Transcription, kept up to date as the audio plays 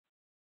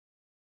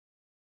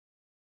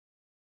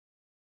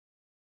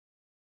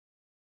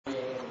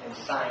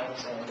in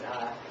science and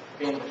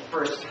being the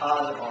first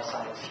cause of all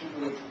science. He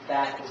believes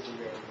that is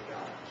degrading to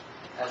God,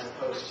 as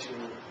opposed to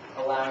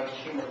allowing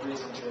human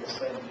reason to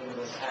explain the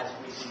universe as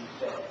we see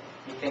fit.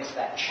 He thinks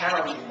that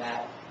challenging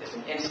that is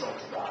an insult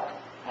to God,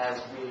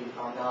 as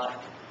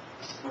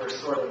we're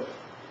sort of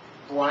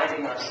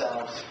blinding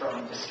ourselves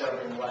from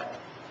discovering what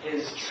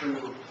his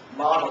true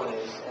model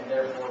is, and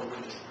therefore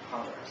we just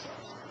harm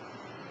ourselves.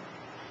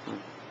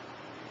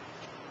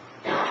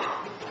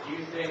 Do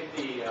you think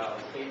the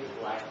fate of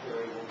black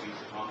theory will be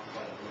swamped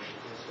by the Bush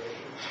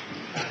administration?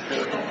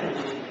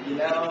 You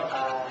know,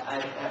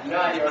 I have no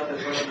idea what the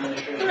Bush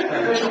administration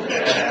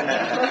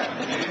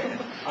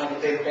on the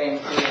Big Bang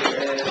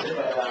Theory is,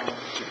 but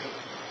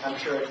I'm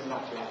sure it's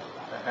not too happy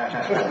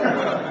about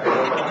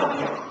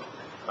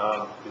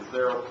it. Is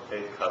there a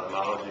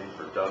Cosmology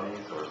for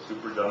Dummies or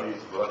Super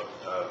Dummies book?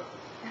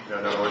 In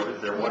other words,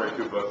 is there one or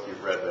two books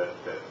you've read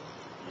that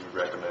you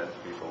recommend to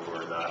people who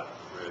are not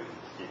really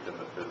steeped in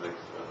the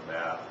physics or the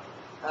math?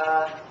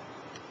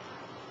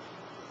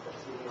 Let's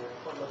see here.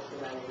 What books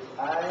did I use?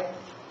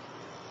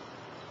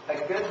 A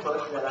good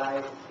book that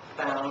I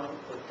found,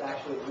 it's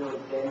actually really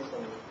dense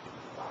and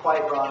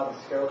quite broad in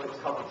scope. It's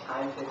called The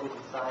Timetable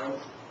of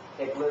Science.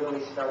 It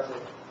literally starts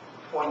at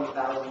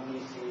 20,000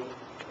 BC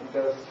and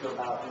goes to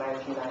about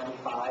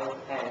 1995,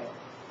 and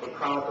it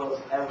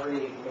chronicles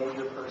every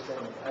major person,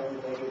 every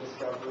major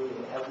discovery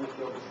in every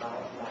field of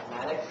science and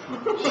mathematics.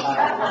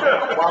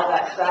 While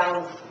that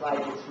sounds like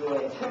it's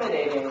really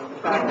intimidating, the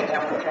fact that they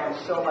have to cram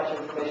so much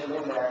information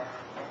in there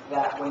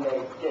that when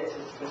they get to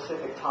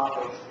specific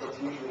topics, it's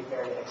usually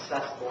very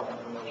accessible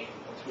information.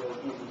 It's really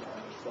easy to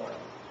understand.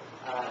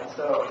 And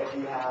so if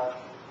you have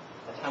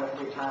a ton of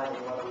free time and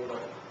you want to read a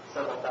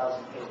several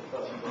thousand page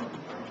book,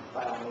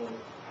 by all means.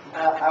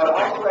 I would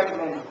also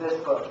recommend this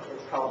book.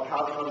 It's called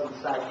Cosmology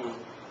and Psyche,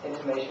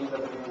 Intimations of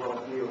a New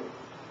Worldview.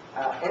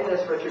 In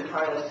this, Richard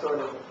Tarnas sort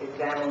of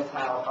examines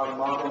how our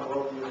modern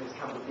worldview has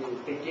come to be,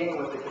 beginning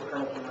with the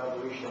Copernican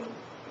revolution.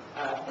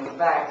 In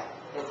fact,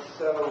 it's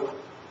so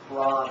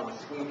broad and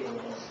sweeping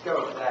in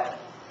scope that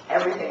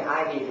everything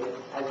I needed,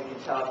 as you can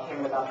tell, came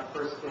in about the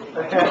first 50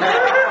 minutes.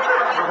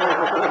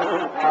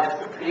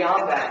 And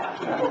beyond that,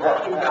 he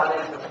got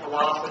into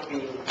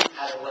philosophy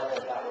at a level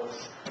that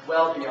was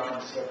well beyond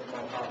the scope of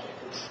my project.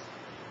 It's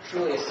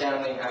truly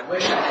astounding. I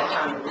wish I had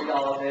time to read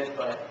all of it,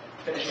 but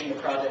finishing the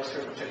project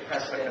sort of took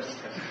precedence.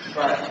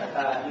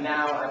 But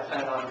now I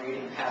plan on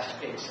reading past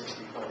page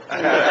 64.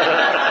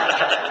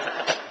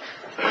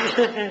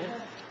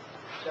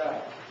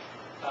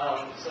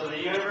 So the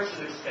universe is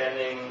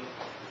expanding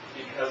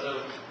because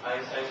of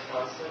Einstein's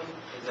constant?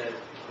 Is that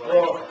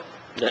well,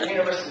 the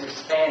universe is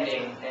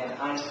expanding, and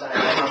Einstein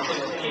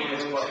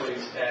continues to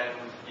expand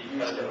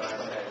because of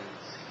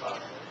Einstein's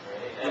constant,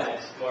 right? And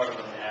it's more of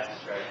an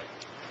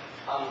abstract.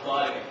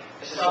 But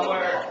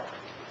somewhere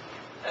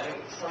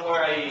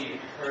I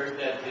heard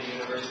that the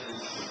universe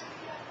is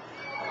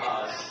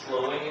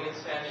slowing in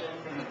expansion,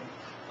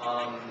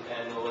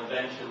 and will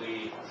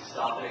eventually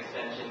stop in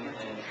expansion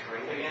and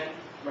shrink again.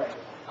 Right.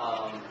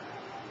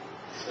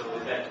 So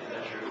is that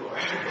true? Or?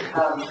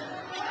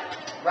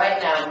 Right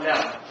now, no.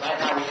 Right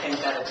now, we think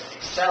that it's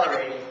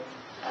accelerating,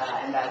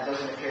 and that it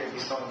doesn't appear to be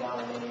slowing down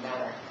in any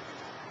manner.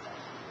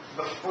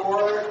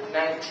 Before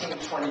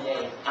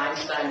 1928,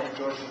 Einstein and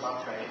George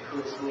Lemaitre,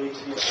 who is believed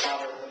to be the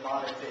father of the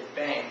modern Big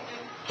Bang,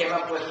 came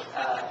up with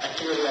a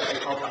theory that they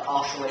called the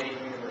oscillating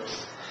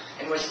universe,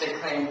 in which they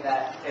claimed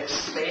that if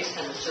space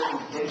has a certain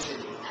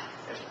density,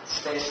 if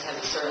space has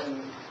a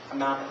certain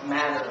amount of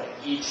matter, like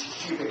each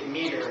cubic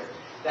meter,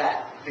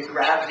 that the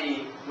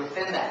gravity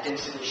within that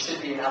density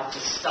should be enough to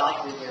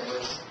stop the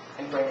universe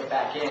and bring it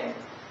back in,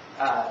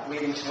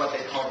 leading to what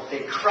they call the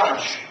Big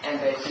Crunch, and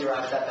they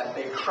theorized that that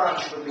Big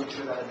Crunch would lead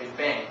to another Big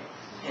Bang,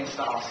 hence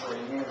the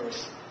oscillating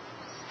universe.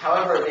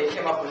 However, they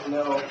came up with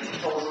no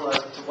proposal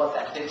as to what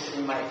that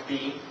density might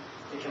be.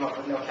 They came up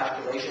with no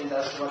calculations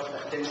as to what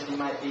that density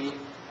might be.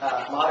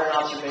 Modern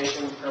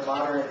observations or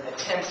modern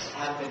attempts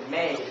have been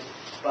made,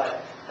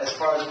 but as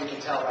far as we can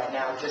tell right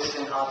now,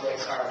 distant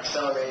objects are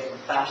accelerating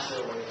faster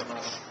away from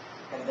us,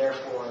 and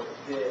therefore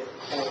the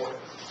whole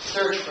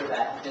search for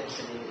that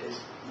density is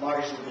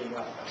largely being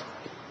left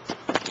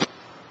behind.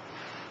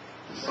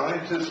 Do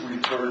scientists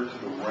refer to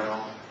the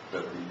realm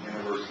that the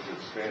universe is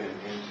expanding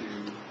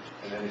into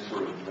in any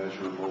sort of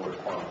measurable or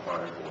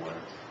quantifiable way?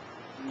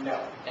 No,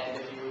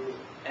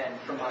 and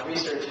from my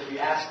research, if you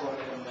ask one of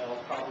them,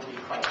 they'll probably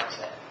be quite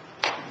upset.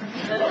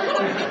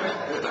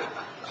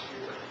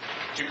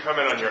 Did you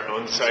comment on your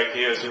own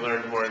psyche as you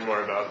learned more and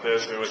more about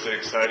this? And was it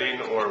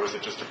exciting, or was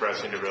it just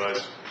depressing to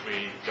realize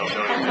we don't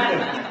know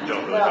anything,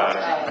 don't really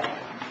matter?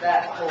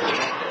 That whole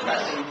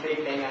depressing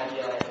Big Bang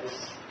idea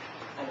is,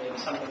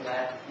 something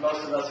that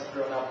most of us have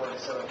grown up with,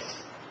 so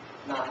it's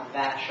not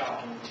that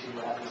shocking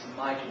to at least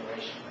my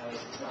generation, at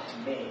least it's not to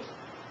me.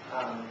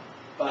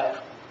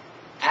 But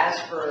as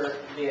for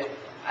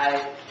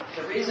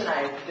the reason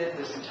I did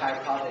this entire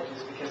project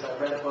is because I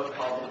read a book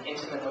called An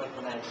Intimate Look at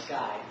the Night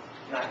Sky.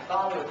 And I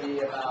thought it would be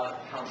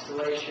about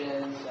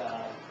constellations,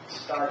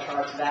 star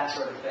charts, that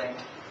sort of thing.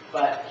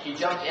 but he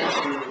jumped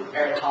into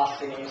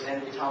Eratosthenes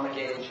and the atomic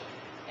age,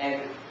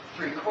 and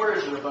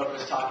 3/4 of the book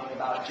was talking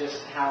about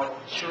just how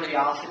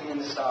curiosity in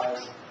the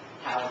stars,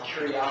 how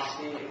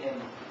curiosity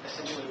in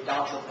essentially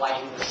dots of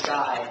light in the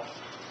sky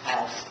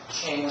has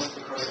changed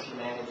the course of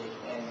humanity.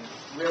 And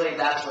really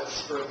that's what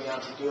spurred me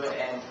on to do it.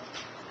 And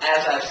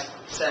as I've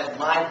said,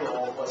 my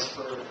goal was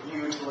for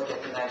you to look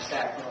at the night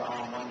sky from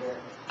awe and wonder.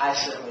 I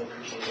certainly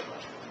appreciate it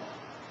much more.